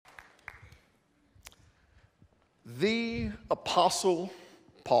The Apostle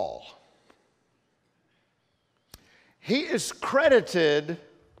Paul. He is credited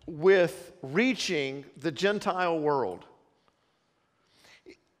with reaching the Gentile world.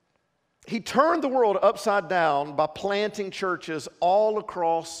 He turned the world upside down by planting churches all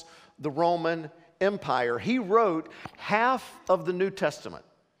across the Roman Empire. He wrote half of the New Testament,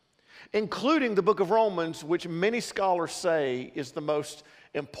 including the book of Romans, which many scholars say is the most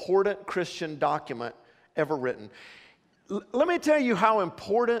important Christian document ever written. Let me tell you how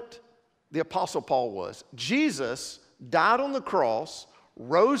important the Apostle Paul was. Jesus died on the cross,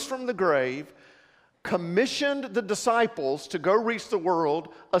 rose from the grave, commissioned the disciples to go reach the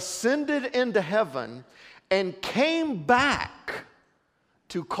world, ascended into heaven, and came back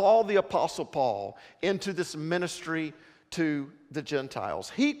to call the Apostle Paul into this ministry to the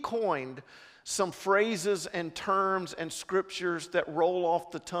Gentiles. He coined some phrases and terms and scriptures that roll off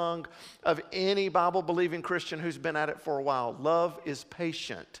the tongue of any Bible-believing Christian who's been at it for a while. Love is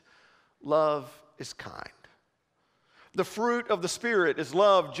patient. Love is kind. The fruit of the Spirit is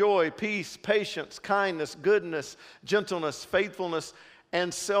love, joy, peace, patience, kindness, goodness, gentleness, faithfulness,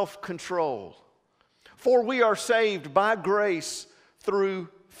 and self-control. For we are saved by grace through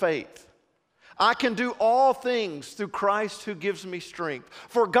faith. I can do all things through Christ who gives me strength.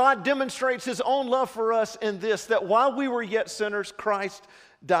 For God demonstrates His own love for us in this, that while we were yet sinners, Christ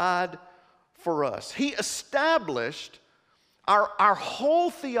died for us. He established our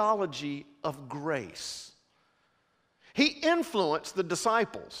whole theology of grace. He influenced the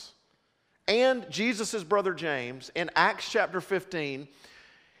disciples and Jesus' brother James in Acts chapter 15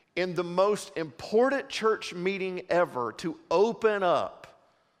 in the most important church meeting ever to open up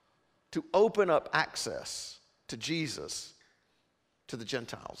access to Jesus to the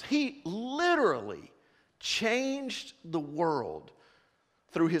Gentiles. He literally changed the world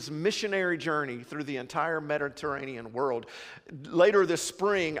through his missionary journey through the entire Mediterranean world. Later this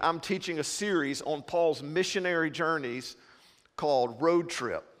spring, I'm teaching a series on Paul's missionary journeys called Road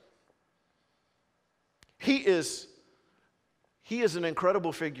Trip. He is an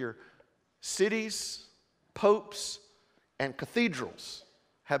incredible figure. Cities, popes, and cathedrals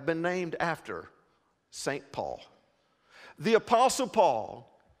have been named after St. Paul. The Apostle Paul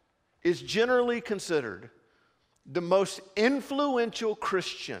is generally considered the most influential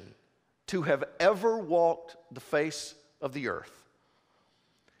Christian to have ever walked the face of the earth.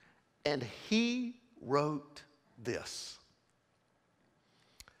 And he wrote this: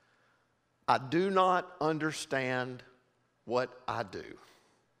 I do not understand what I do.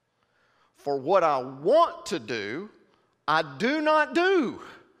 For what I want to do, I do not do.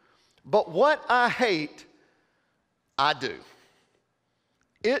 But what I hate, I do.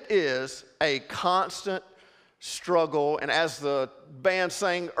 It is a constant struggle. And as the band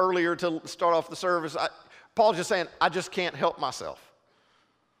sang earlier to start off the service, Paul's just saying, I just can't help myself.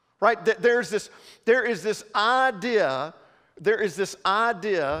 Right? There is this idea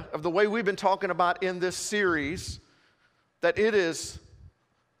of the way we've been talking about in this series, that it is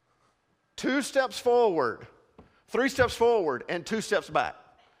 2 steps forward, 3 steps forward, and 2 steps back.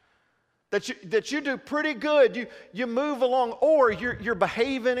 That you do pretty good. You move along, or you're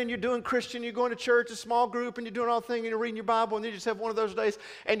behaving and you're doing Christian, you're going to church, a small group, and you're doing all the things, and you're reading your Bible, and you just have one of those days,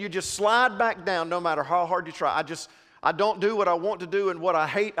 and you just slide back down no matter how hard you try. I don't do what I want to do, and what I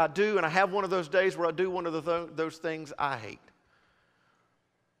hate, I do, and I have one of those days where I do one of those things I hate.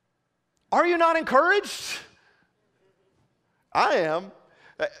 Are you not encouraged? I am.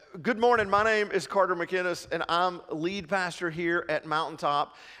 Good morning, my name is Carter McInnes, and I'm lead pastor here at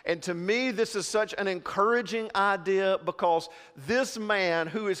Mountaintop. And to me, this is such an encouraging idea, because this man,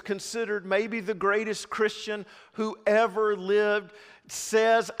 who is considered maybe the greatest Christian who ever lived,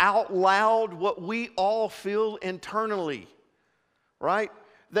 says out loud what we all feel internally, right?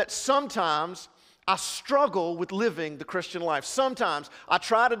 That sometimes I struggle with living the Christian life. Sometimes I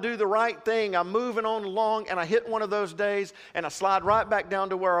try to do the right thing. I'm moving on along, and I hit one of those days, and I slide right back down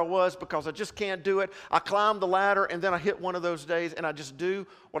to where I was because I just can't do it. I climb the ladder, and then I hit one of those days, and I just do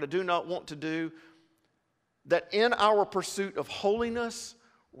what I do not want to do. That in our pursuit of holiness,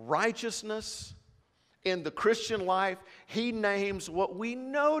 righteousness, in the Christian life, he names what we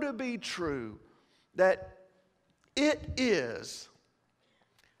know to be true, that it is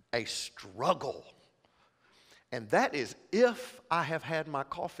a struggle. And that is if I have had my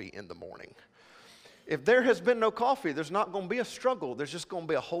coffee in the morning. If there has been no coffee, there's not going to be a struggle. There's just going to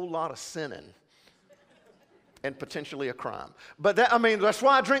be a whole lot of sinning and potentially a crime. But that's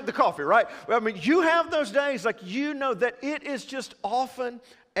why I drink the coffee, right? You have those days, that it is just often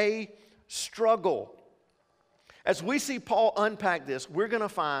a struggle. As we see Paul unpack this, we're going to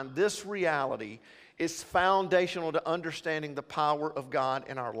find this reality is foundational to understanding the power of God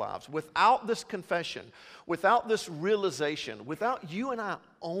in our lives. Without this confession, without this realization, without you and I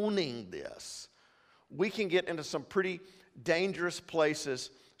owning this, we can get into some pretty dangerous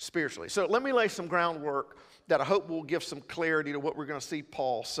places spiritually. So let me lay some groundwork that I hope will give some clarity to what we're going to see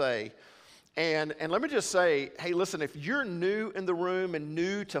Paul say. And let me just say, hey, listen, if you're new in the room and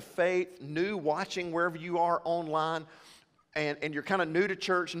new to faith, new watching wherever you are online, and you're kind of new to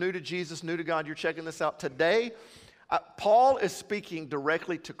church, new to Jesus, new to God, you're checking this out today, Paul is speaking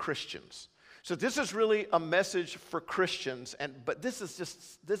directly to Christians. So this is really a message for Christians, but this is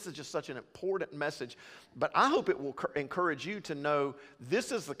just such an important message. But I hope it will encourage you to know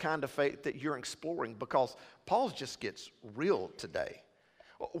this is the kind of faith that you're exploring, because Paul just gets real today.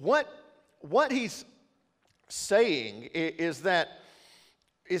 What he's saying is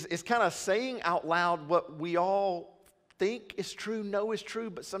kind of saying out loud what we all think is true, know is true,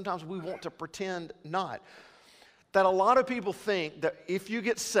 but sometimes we want to pretend not. That a lot of people think that if you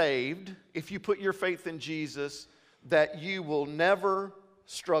get saved, if you put your faith in Jesus, that you will never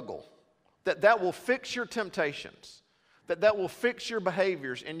struggle, that will fix your temptations, that will fix your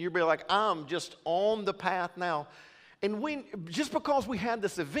behaviors, and you'll be like, I'm just on the path now. And just because we had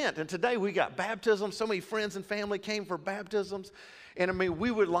this event, and today we got baptism, so many friends and family came for baptisms, and I mean, we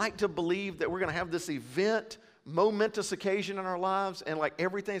would like to believe that we're going to have this event, momentous occasion in our lives, and like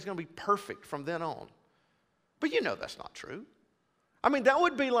everything's going to be perfect from then on. But you know that's not true. I mean, that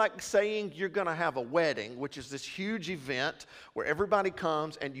would be like saying you're going to have a wedding, which is this huge event where everybody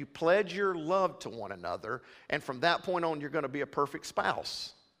comes and you pledge your love to one another, and from that point on, you're going to be a perfect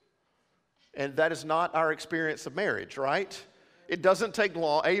spouse. And that is not our experience of marriage, right? It doesn't take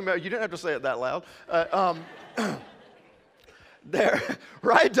long. Amen. You didn't have to say it that loud.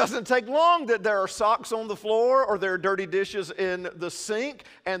 Right? It doesn't take long that there are socks on the floor or there are dirty dishes in the sink,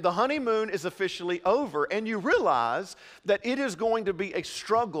 and the honeymoon is officially over. And you realize that it is going to be a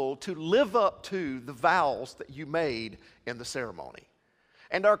struggle to live up to the vows that you made in the ceremony.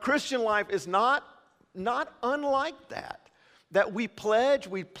 And our Christian life is not unlike that. That we pledge,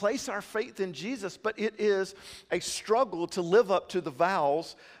 we place our faith in Jesus, but it is a struggle to live up to the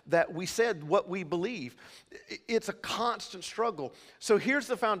vows that we said, what we believe. It's a constant struggle. So here's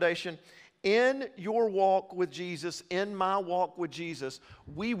the foundation. In your walk with Jesus, in my walk with Jesus,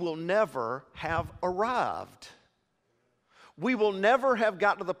 we will never have arrived. We will never have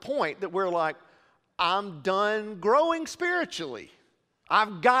got to the point that we're like, I'm done growing spiritually.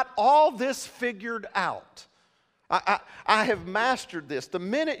 I've got all this figured out. I have mastered this. The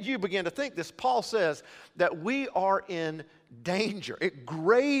minute you begin to think this, Paul says that we are in danger,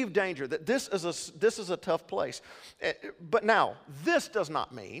 grave danger, that this is a tough place. But now, this does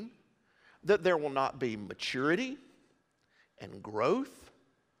not mean that there will not be maturity and growth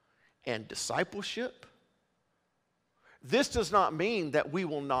and discipleship. This does not mean that we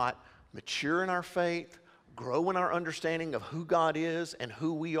will not mature in our faith, grow in our understanding of who God is and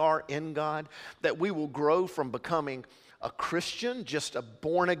who we are in God, that we will grow from becoming a Christian, just a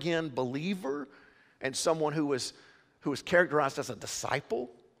born-again believer, and someone who is characterized as a disciple.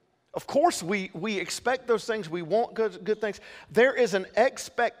 Of course, we expect those things. We want good things. There is an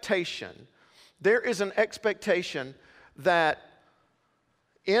expectation that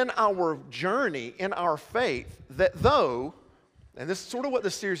in our journey, in our faith, that though, and this is sort of what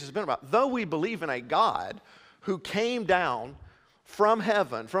this series has been about, though we believe in a God who came down from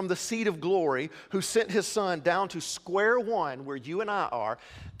heaven, from the seat of glory, who sent his son down to square one where you and I are,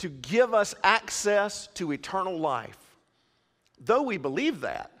 to give us access to eternal life. Though we believe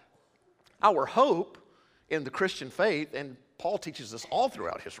that, our hope in the Christian faith, and Paul teaches us all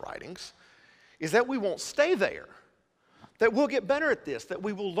throughout his writings, is that we won't stay there. That we'll get better at this, that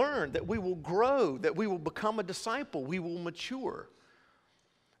we will learn, that we will grow, that we will become a disciple, we will mature.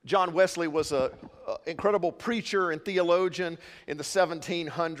 John Wesley was an incredible preacher and theologian in the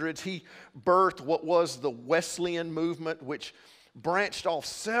 1700s. He birthed what was the Wesleyan movement, which branched off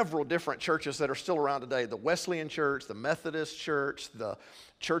several different churches that are still around today. The Wesleyan Church, the Methodist Church, the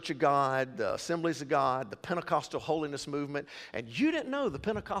Church of God, the Assemblies of God, the Pentecostal Holiness Movement. And you didn't know the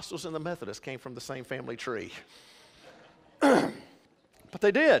Pentecostals and the Methodists came from the same family tree. But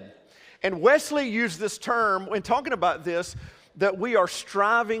they did. And Wesley used this term when talking about this, that we are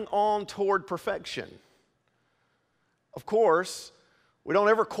striving on toward perfection. Of course, we don't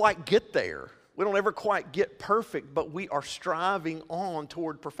ever quite get there. We don't ever quite get perfect, but we are striving on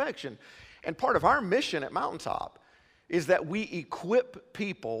toward perfection. And part of our mission at Mountaintop is that we equip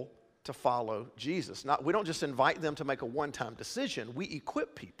people to follow Jesus. We don't just invite them to make a one-time decision. We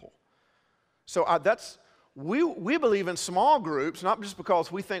equip people. So that's we believe in small groups, not just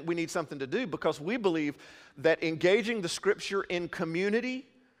because we think we need something to do, because we believe that engaging the Scripture in community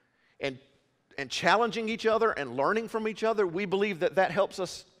and challenging each other and learning from each other, we believe that that helps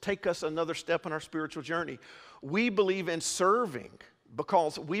us take us another step in our spiritual journey. We believe in serving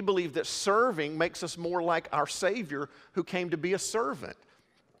because we believe that serving makes us more like our Savior who came to be a servant.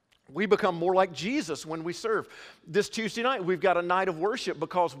 We become more like Jesus when we serve. This Tuesday night, we've got a night of worship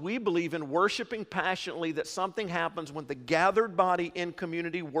because we believe in worshiping passionately, that something happens when the gathered body in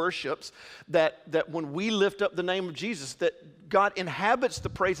community worships, that when we lift up the name of Jesus, that God inhabits the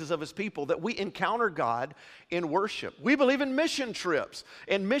praises of His people, that we encounter God in worship. We believe in mission trips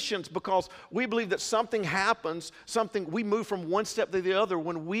and missions because we believe that something happens, we move from one step to the other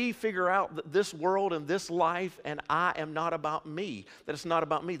when we figure out that this world and this life and I am not about me, that it's not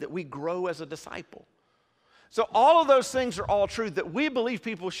about me, that we grow as a disciple. So all of those things are all true, that we believe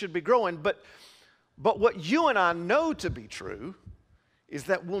people should be growing, but what you and I know to be true is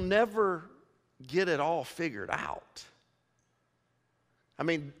that we'll never get it all figured out. I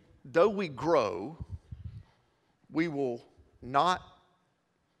mean, though we grow, we will not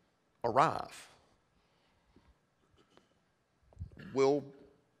arrive. We'll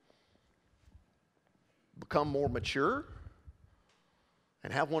become more mature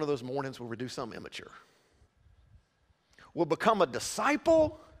and have one of those mornings where we do something immature. We'll become a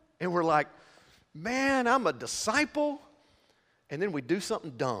disciple and we're like, man, I'm a disciple, and then we do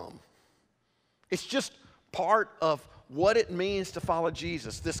something dumb. It's just part of what it means to follow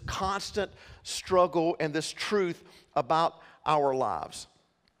Jesus, this constant struggle and this truth about our lives.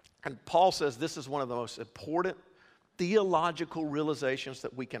 And Paul says this is one of the most important theological realizations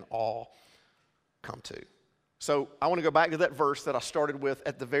that we can all come to. So I want to go back to that verse that I started with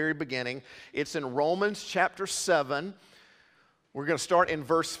at the very beginning. It's in Romans chapter 7. We're going to start in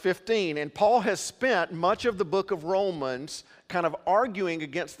verse 15. And Paul has spent much of the book of Romans kind of arguing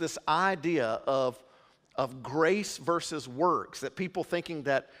against this idea of grace versus works, that people thinking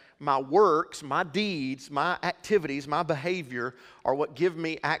that my works, my deeds, my activities, my behavior are what give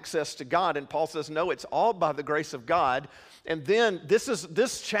me access to God. And Paul says, no, it's all by the grace of God. And then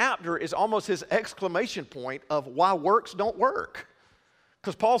this chapter is almost his exclamation point of why works don't work.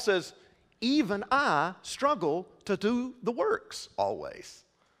 Because Paul says, even I struggle to do the works always.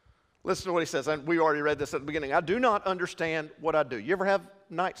 Listen to what he says, and we already read this at the beginning. I do not understand what I do. You ever have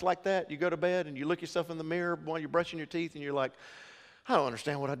nights like that? You go to bed and you look yourself in the mirror while you're brushing your teeth and you're like, I don't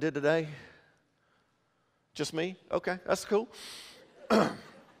understand what I did today. Just me? Okay, that's cool.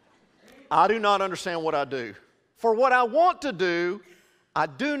 I do not understand what I do. For what I want to do, I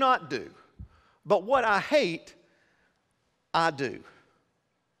do not do. But what I hate, I do.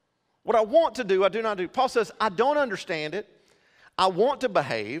 What I want to do, I do not do. Paul says, I don't understand it. I want to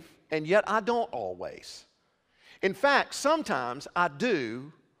behave, and yet I don't always. In fact, sometimes I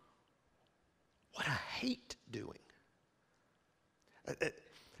do what I hate doing.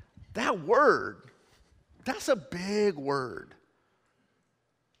 That word, that's a big word.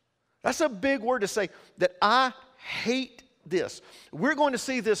 That's a big word to say that I hate this. We're going to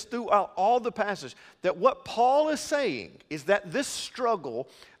see this throughout all the passage, that what Paul is saying is that this struggle,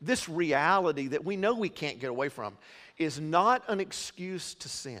 this reality that we know we can't get away from, is not an excuse to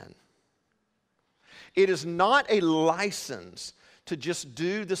sin. It is not a license to just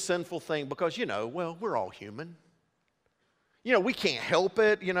do the sinful thing because, well, we're all human. We can't help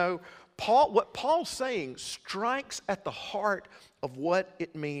it, what Paul's saying strikes at the heart of what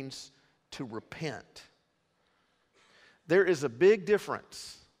it means to repent. There is a big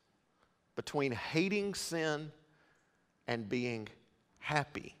difference between hating sin and being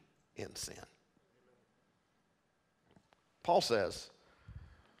happy in sin. Paul says,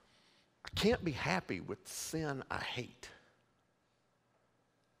 I can't be happy with sin I hate.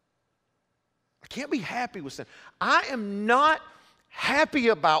 I can't be happy with sin. I am not happy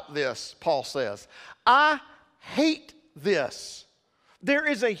about this, Paul says. I hate this. There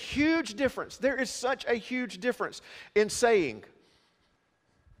is a huge difference. There is such a huge difference in saying,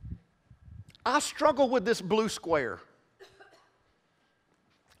 I struggle with this blue square.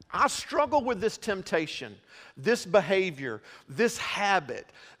 I struggle with this temptation, this behavior, this habit,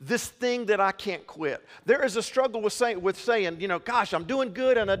 this thing that I can't quit. There is a struggle with saying, gosh, I'm doing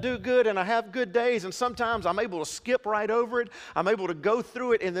good and I do good and I have good days, and sometimes I'm able to skip right over it. I'm able to go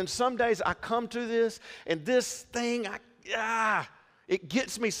through it, and then some days I come to this, and this thing, it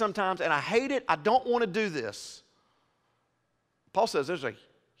gets me sometimes, and I hate it. I don't want to do this. Paul says there's a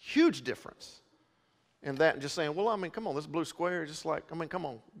huge difference in that and just saying, well, I mean, come on, this blue square is just like, I mean, come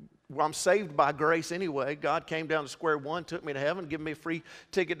on. Well, I'm saved by grace anyway. God came down to square one, took me to heaven, gave me a free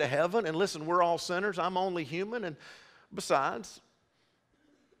ticket to heaven. And listen, we're all sinners. I'm only human. And besides,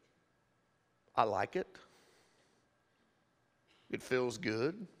 I like it. It feels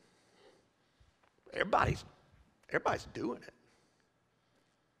good. Everybody's doing it.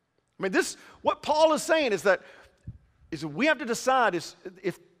 I mean, what Paul is saying is that we have to decide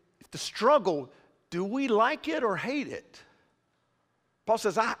if the struggle, do we like it or hate it? Paul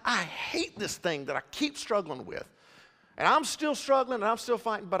says, I hate this thing that I keep struggling with. And I'm still struggling and I'm still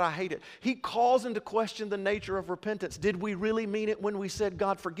fighting, but I hate it. He calls into question the nature of repentance. Did we really mean it when we said,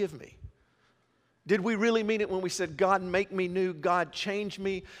 God, forgive me? Did we really mean it when we said, God, make me new, God, change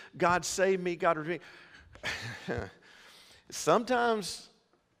me, God, save me, God, redeem me? Sometimes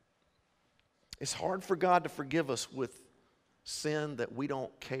it's hard for God to forgive us with sin that we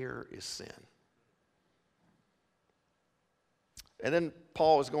don't care is sin. And then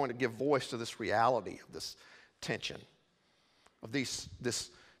Paul is going to give voice to this reality of this tension, of this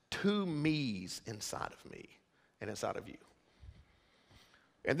two me's inside of me and inside of you.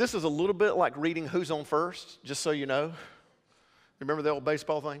 And this is a little bit like reading Who's on First, just so you know. Remember the old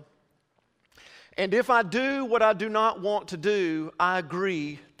baseball thing? And if I do what I do not want to do, I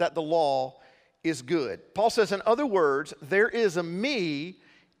agree that the law is good. Paul says, in other words, there is a me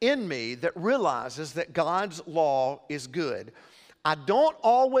in me that realizes that God's law is good. I don't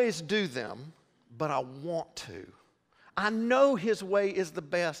always do them, but I want to. I know His way is the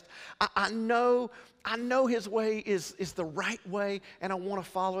best. I know His way is the right way, and I want to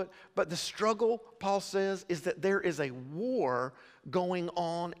follow it. But the struggle, Paul says, is that there is a war going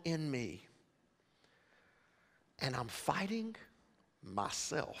on in me. And I'm fighting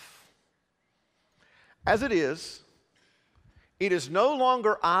myself. As it is no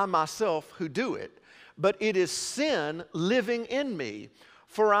longer I myself who do it, but it is sin living in me.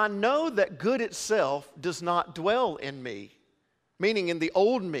 For I know that good itself does not dwell in me, meaning in the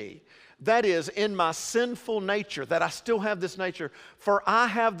old me. That is, in my sinful nature, that I still have this nature. For I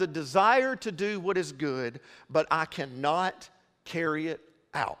have the desire to do what is good, but I cannot carry it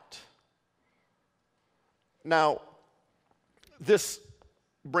out. Now, this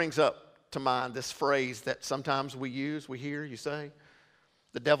brings up to mind this phrase that sometimes we use, we hear, you say,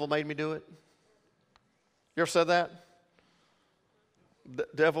 the devil made me do it. You ever said that? The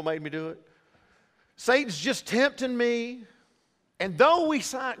devil made me do it. Satan's just tempting me. And though we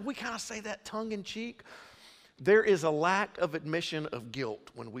kind of say that tongue in cheek, there is a lack of admission of guilt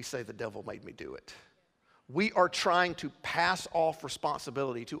when we say the devil made me do it. We are trying to pass off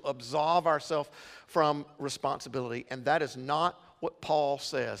responsibility, to absolve ourselves from responsibility, and that is not what Paul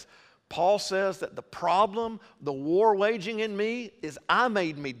says. Paul says that the problem, the war waging in me, is I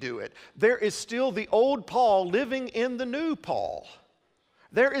made me do it. There is still the old Paul living in the new Paul.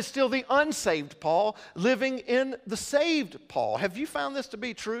 There is still the unsaved Paul living in the saved Paul. Have you found this to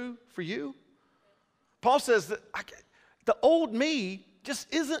be true for you? Paul says that the old me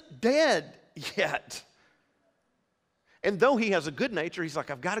just isn't dead yet. And though he has a good nature, he's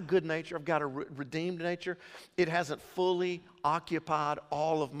like, I've got a good nature, I've got a redeemed nature. It hasn't fully occupied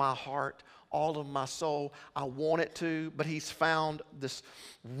all of my heart, all of my soul. I want it to, but he's found this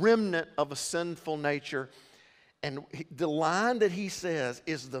remnant of a sinful nature. And the line that he says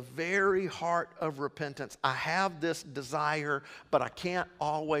is the very heart of repentance. I have this desire, but I can't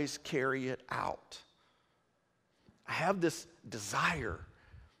always carry it out. I have this desire,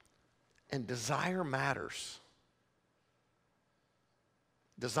 and desire matters.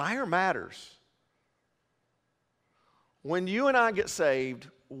 Desire matters. When you and I get saved,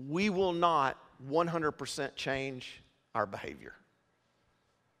 we will not 100% change our behavior.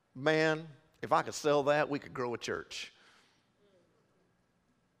 Man, if I could sell that, we could grow a church.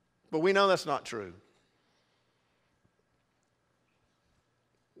 But we know that's not true.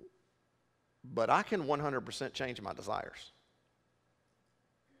 But I can 100% change my desires.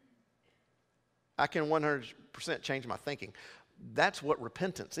 I can 100% change my thinking. That's what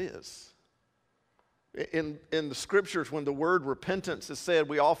repentance is. In the scriptures, when the word repentance is said,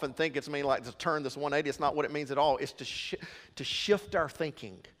 we often think it's mean like to turn this 180. It's not what it means at all. It's to shift our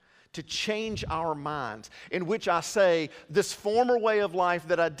thinking, to change our minds, in which I say, this former way of life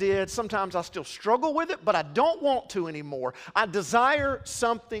that I did, sometimes I still struggle with it, but I don't want to anymore. I desire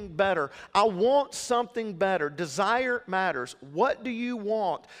something better. I want something better. Desire matters. What do you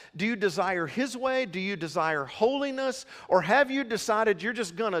want? Do you desire His way? Do you desire holiness? Or have you decided you're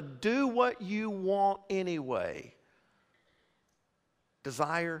just going to do what you want anyway?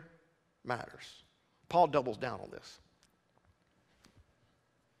 Desire matters. Paul doubles down on this.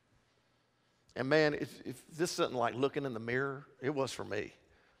 And man, if this isn't like looking in the mirror, it was for me.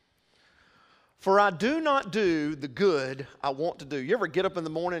 For I do not do the good I want to do. You ever get up in the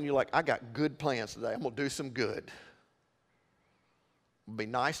morning and you're like, I got good plans today. I'm going to do some good. Be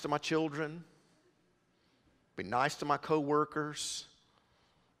nice to my children. Be nice to my coworkers.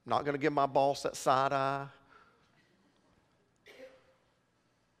 I'm not going to give my boss that side eye.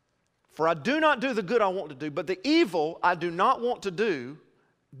 For I do not do the good I want to do, but the evil I do not want to do,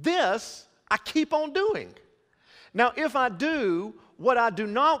 this I keep on doing. Now, if I do what I do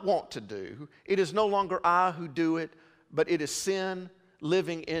not want to do, it is no longer I who do it, but it is sin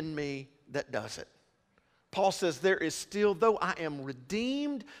living in me that does it. Paul says there is still, though I am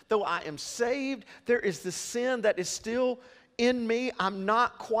redeemed, though I am saved, there is this sin that is still in me. I'm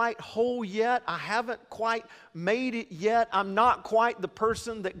not quite whole yet. I haven't quite made it yet. I'm not quite the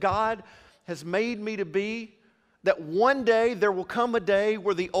person that God has made me to be. That one day there will come a day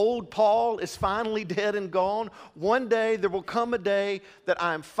where the old Paul is finally dead and gone. One day there will come a day that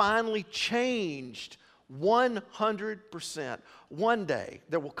I am finally changed 100%. One day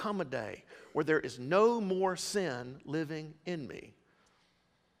there will come a day where there is no more sin living in me.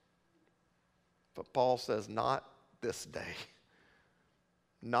 But Paul says, not this day.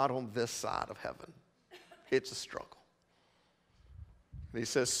 Not on this side of heaven. It's a struggle. And he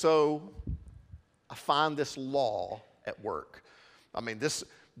says, so I find this law at work. I mean, this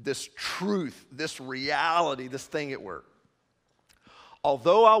truth, this reality, this thing at work.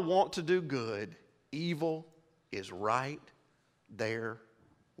 Although I want to do good, evil is right there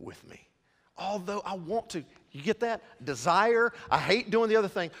with me. Although I want to. You get that? Desire. I hate doing the other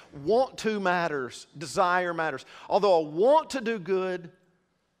thing. Want to matters. Desire matters. Although I want to do good,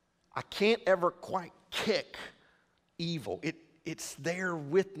 I can't ever quite kick evil. It's there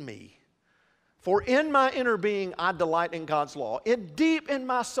with me. For in my inner being, I delight in God's law. Deep in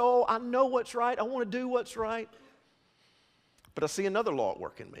my soul, I know what's right. I want to do what's right. But I see another law at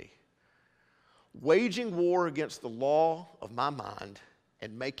work in me. Waging war against the law of my mind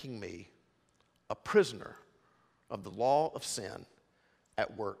and making me a prisoner of the law of sin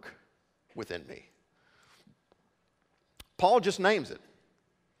at work within me. Paul just names it.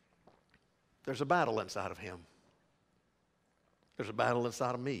 There's a battle inside of him. There's a battle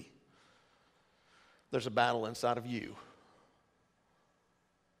inside of me. There's a battle inside of you.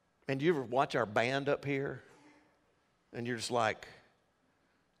 And do you ever watch our band up here and you're just like,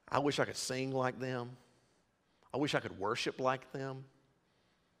 I wish I could sing like them. I wish I could worship like them.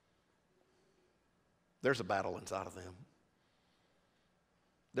 There's a battle inside of them.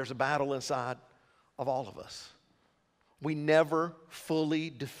 There's a battle inside of all of us. We never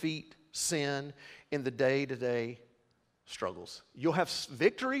fully defeat sin in the day-to-day struggles. You'll have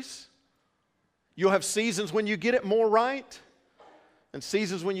victories. You'll have seasons when you get it more right and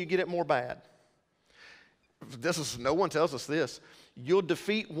seasons when you get it more bad. No one tells us this. You'll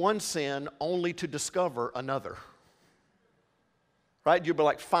defeat one sin only to discover another. Right? You'll be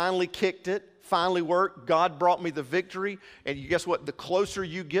like, finally kicked it, finally worked, God brought me the victory. And you guess what? The closer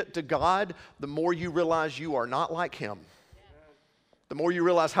you get to God, the more you realize you are not like Him. The more you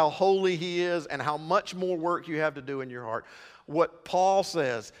realize how holy He is and how much more work you have to do in your heart. What Paul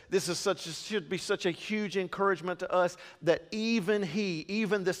says, should be such a huge encouragement to us that even he,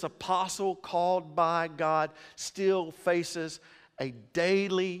 even this apostle called by God, still faces a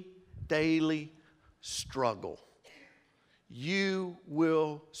daily struggle. You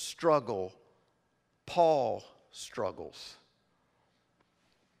will struggle. Paul struggles.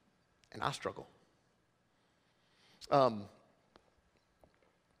 And I struggle. Can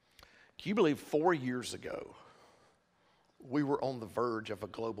you believe 4 years ago, we were on the verge of a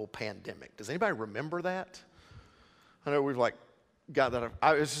global pandemic? Does anybody remember that? I know we've got that.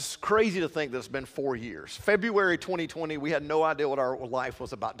 It's just crazy to think that it's been 4 years. February 2020, we had no idea what our life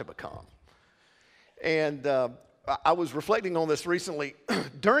was about to become. And I was reflecting on this recently.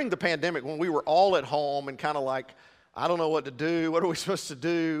 During the pandemic, when we were all at home and kind of like, I don't know what to do. What are we supposed to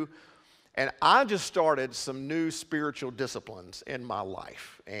do? And I just started some new spiritual disciplines in my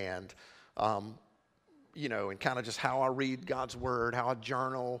life. And and kind of just how I read God's Word, how I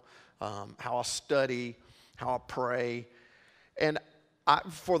journal, how I study, how I pray. And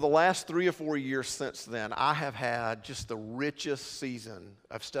for the last 3 or 4 years since then, I have had just the richest season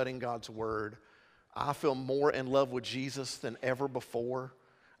of studying God's Word. I feel more in love with Jesus than ever before.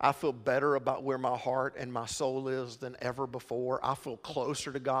 I feel better about where my heart and my soul is than ever before. I feel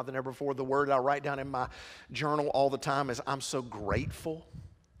closer to God than ever before. The word I write down in my journal all the time is, I'm so grateful.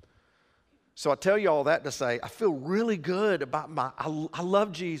 So I tell you all that to say, I feel really good about I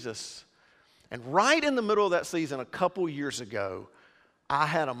love Jesus. And right in the middle of that season, a couple years ago, I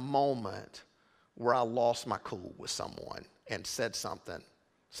had a moment where I lost my cool with someone and said some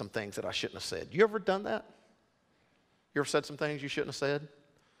things that I shouldn't have said. You ever done that? You ever said some things you shouldn't have said?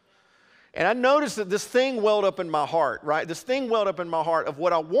 And I noticed that this thing welled up in my heart, right? This thing welled up in my heart of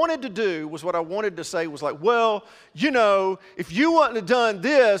what I wanted to do was what I wanted to say was like, well, you know, if you wouldn't have done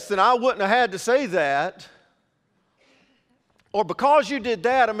this, then I wouldn't have had to say that. Or because you did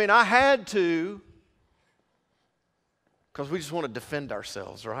that, I mean, I had to. Because we just want to defend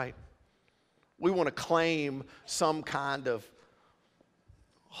ourselves, right? We want to claim some kind of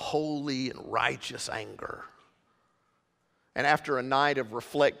holy and righteous anger. And after a night of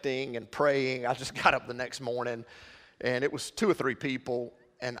reflecting and praying, I just got up the next morning, and it was 2 or 3 people,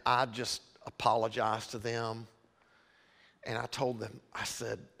 and I just apologized to them. And I told them, I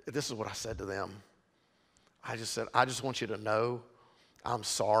said, this is what I said to them. I just said, I just want you to know I'm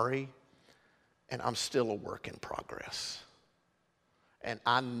sorry, and I'm still a work in progress. And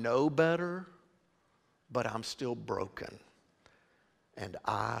I know better, but I'm still broken. And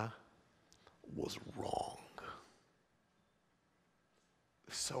I was wrong.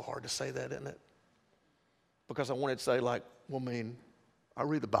 It's so hard to say that, isn't it? Because I wanted to say like, well, I mean, I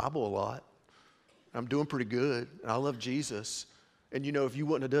read the Bible a lot. I'm doing pretty good. And I love Jesus. And you know, if you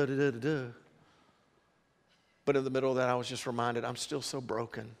wouldn't have done. But in the middle of that, I was just reminded I'm still so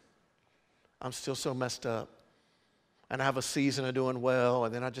broken. I'm still so messed up. And I have a season of doing well,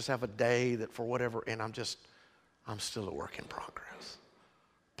 and then I just have a day that for whatever, and I'm still a work in progress.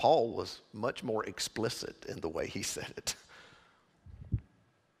 Paul was much more explicit in the way he said it.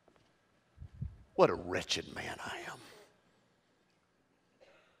 What a wretched man I am.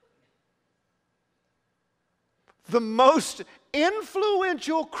 The most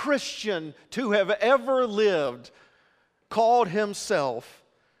influential Christian to have ever lived called himself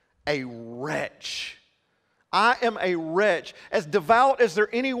a wretch. I am a wretch. As devout as there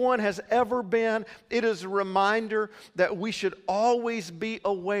anyone has ever been, it is a reminder that we should always be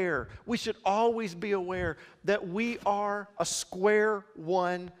aware. We should always be aware that we are a square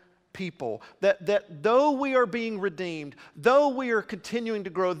one people. That though we are being redeemed, though we are continuing to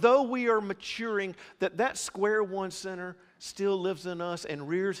grow, though we are maturing, that square one sinner still lives in us and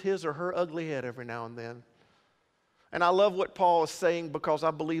rears his or her ugly head every now and then. And I love what Paul is saying because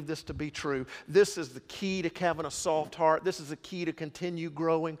I believe this to be true. This is the key to having a soft heart. This is the key to continue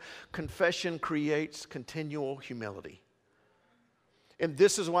growing. Confession creates continual humility. And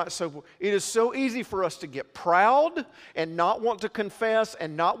this is why it is so easy for us to get proud and not want to confess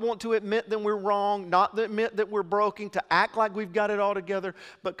and not want to admit that we're wrong, not to admit that we're broken, to act like we've got it all together.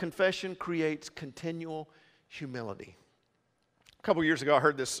 But confession creates continual humility. A couple years ago, I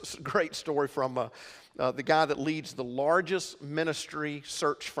heard this great story from the guy that leads the largest ministry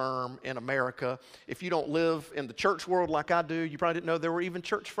search firm in America. If you don't live in the church world like I do, you probably didn't know there were even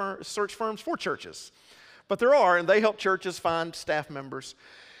search firms for churches. But there are, and they help churches find staff members.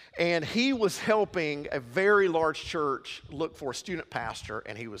 And he was helping a very large church look for a student pastor,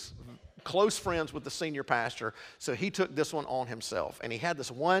 and he was close friends with the senior pastor, so he took this one on himself. And he had this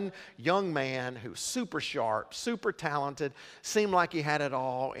one young man who was super sharp, super talented, seemed like he had it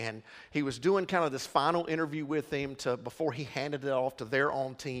all, and he was doing kind of this final interview with him before he handed it off to their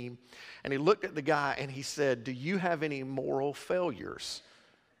own team. And he looked at the guy and he said, "Do you have any moral failures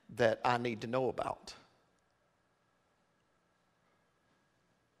that I need to know about?"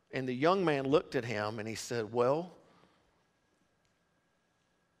 And the young man looked at him and he said, "Well,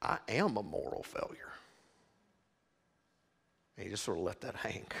 I am a moral failure." And he just sort of let that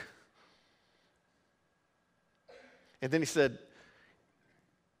hang. And then he said,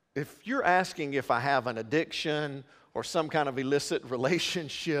 "If you're asking if I have an addiction or some kind of illicit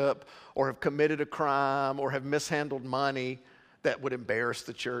relationship or have committed a crime or have mishandled money that would embarrass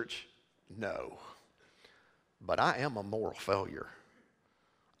the church, no. But I am a moral failure.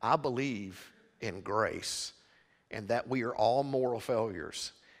 I believe in grace and that we are all moral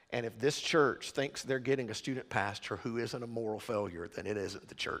failures. And if this church thinks they're getting a student pastor who isn't a moral failure, then it isn't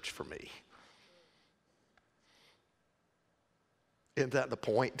the church for me." Isn't that the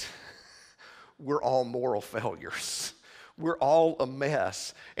point? We're all moral failures. We're all a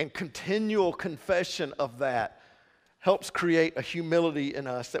mess. And continual confession of that helps create a humility in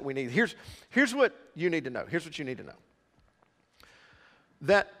us that we need. Here's what you need to know. Here's what you need to know.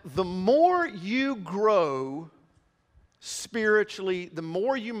 That the more you grow spiritually, the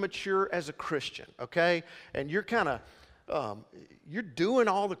more you mature as a Christian, okay? And you're kind of, you're doing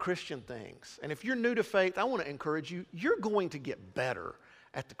all the Christian things. And if you're new to faith, I want to encourage you, you're going to get better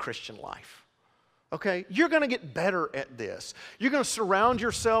at the Christian life. Okay, you're going to get better at this. You're going to surround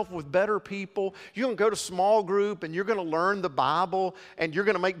yourself with better people. You're going to go to small group and you're going to learn the Bible and you're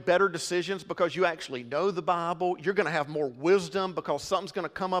going to make better decisions because you actually know the Bible. You're going to have more wisdom because something's going to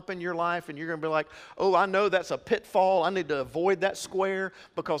come up in your life and you're going to be like, oh, I know that's a pitfall. I need to avoid that square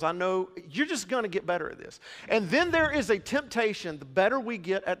because I know. You're just going to get better at this. And then there is a temptation, the better we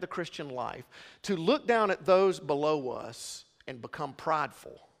get at the Christian life, to look down at those below us and become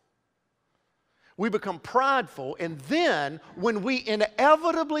prideful. We become prideful, and then when we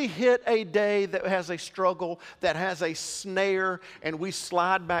inevitably hit a day that has a struggle, that has a snare, and we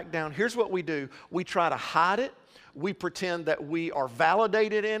slide back down, here's what we do. We try to hide it. We pretend that we are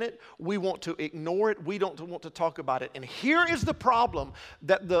validated in it. We want to ignore it. We don't want to talk about it. And here is the problem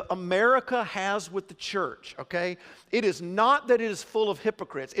that the America has with the church, okay? It is not that it is full of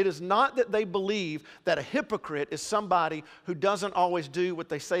hypocrites. It is not that they believe that a hypocrite is somebody who doesn't always do what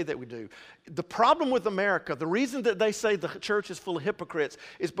they say that we do. The problem with America, the reason that they say the church is full of hypocrites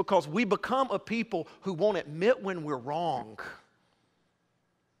is because we become a people who won't admit when we're wrong.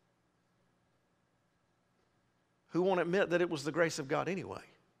 Who won't admit that it was the grace of God anyway?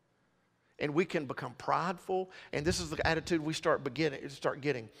 And we can become prideful, and this is the attitude we start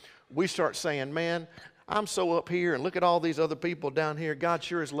getting. We start saying, man, I'm so up here, and look at all these other people down here. God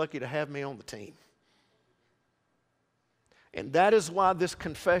sure is lucky to have me on the team. And that is why this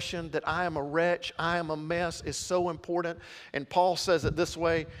confession that I am a wretch, I am a mess is so important. And Paul says it this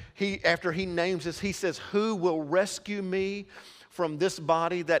way. After he names this, he says, who will rescue me from this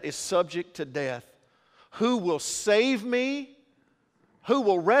body that is subject to death? Who will save me? Who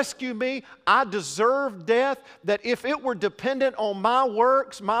will rescue me? I deserve death, that if it were dependent on my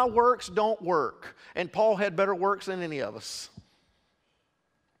works don't work. And Paul had better works than any of us.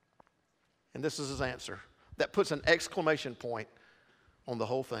 And this is his answer. That puts an exclamation point on the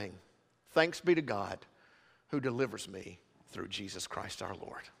whole thing. Thanks be to God who delivers me through Jesus Christ our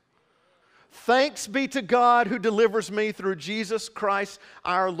Lord. Thanks be to God who delivers me through Jesus Christ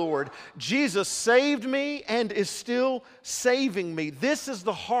our Lord. Jesus saved me and is still saving me. This is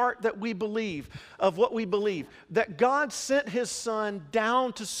the heart that we believe, of what we believe. That God sent His Son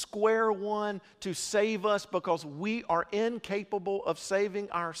down to square one to save us because we are incapable of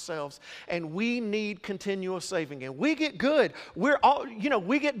saving ourselves. And we need continual saving. And we get good. We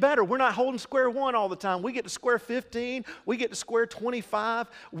get better. We're not holding square one all the time. We get to square 15. We get to square 25.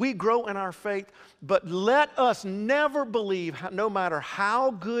 We grow in our faith, but let us never believe, no matter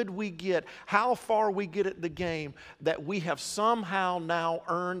how good we get, how far we get at the game, that we have somehow now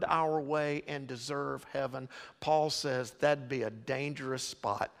earned our way and deserve heaven. Paul says that'd be a dangerous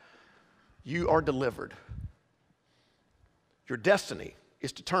spot. You are delivered. Your destiny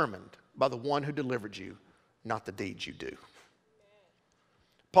is determined by the one who delivered you, not the deeds you do.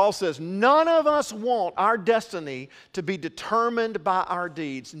 Paul says, none of us want our destiny to be determined by our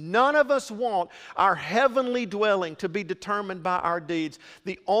deeds. None of us want our heavenly dwelling to be determined by our deeds.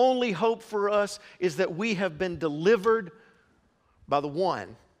 The only hope for us is that we have been delivered by the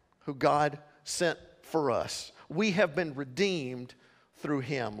one who God sent for us. We have been redeemed through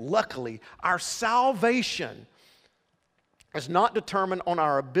Him. Luckily, our salvation is not determined on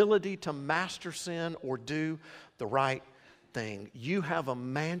our ability to master sin or do the right thing. You have a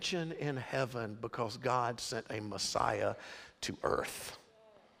mansion in heaven because God sent a Messiah to earth.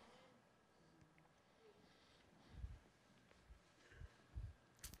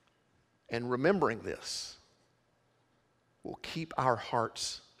 And remembering this will keep our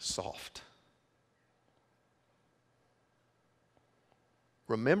hearts soft.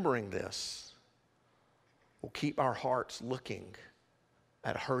 Remembering this will keep our hearts looking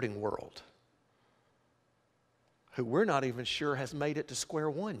at a hurting world who we're not even sure has made it to square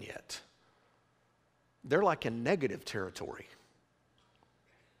one yet. They're like in negative territory.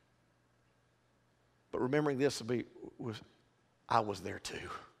 But remembering this I was there too.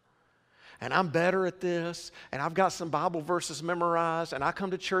 And I'm better at this, and I've got some Bible verses memorized, and I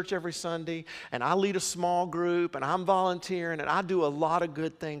come to church every Sunday, and I lead a small group, and I'm volunteering, and I do a lot of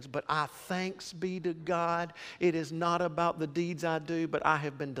good things, but thanks be to God, it is not about the deeds I do, but I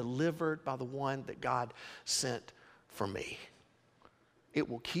have been delivered by the one that God sent for me. It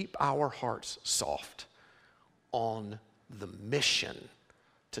will keep our hearts soft on the mission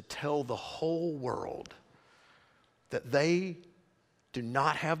to tell the whole world that they do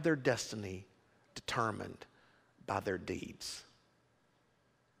not have their destiny determined by their deeds,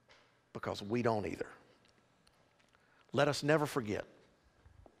 because we don't either. Let us never forget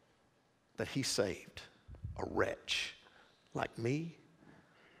that He saved a wretch like me,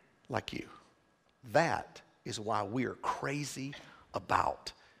 like you. That is why we are crazy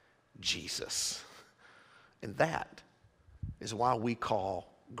about Jesus. And that is why we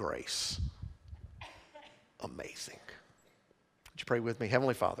call grace amazing. Would you pray with me?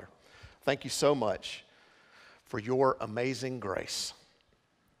 Heavenly Father, thank you so much for your amazing grace.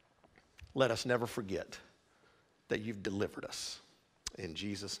 Let us never forget that you've delivered us. In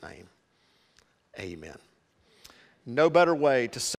Jesus' name, amen. No better way to